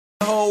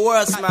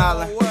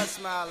whole world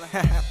smiling.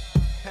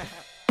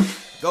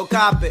 Go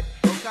cop it.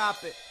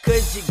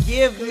 Could you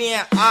give me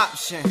an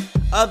option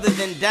other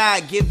than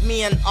die? Give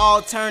me an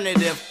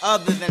alternative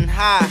other than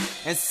high,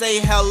 and say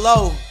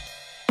hello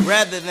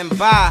rather than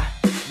bye.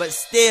 But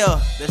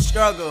still, the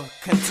struggle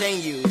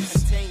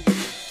continues.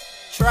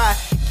 Try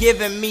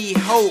giving me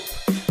hope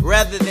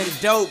rather than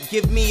dope.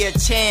 Give me a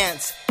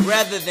chance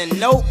rather than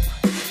nope.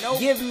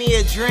 Give me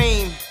a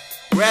dream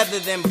rather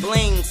than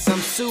bling. Some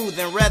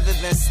soothing rather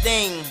than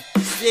sting.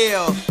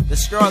 Still, the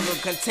struggle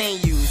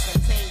continues.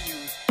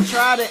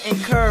 Try to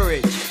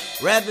encourage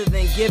rather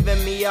than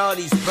giving me all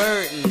these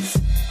burdens.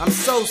 I'm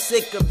so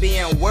sick of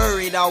being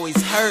worried, always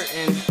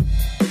hurting.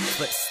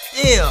 But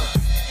still,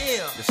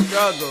 the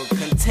struggle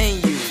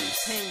continues.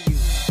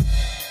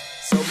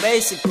 So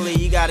basically,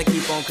 you gotta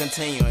keep on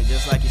continuing,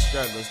 just like your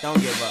struggles. Don't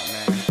give up,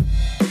 man.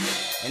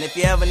 And if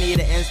you ever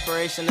need an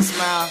inspiration to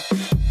smile,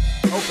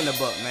 open the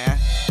book, man.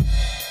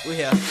 We're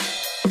here.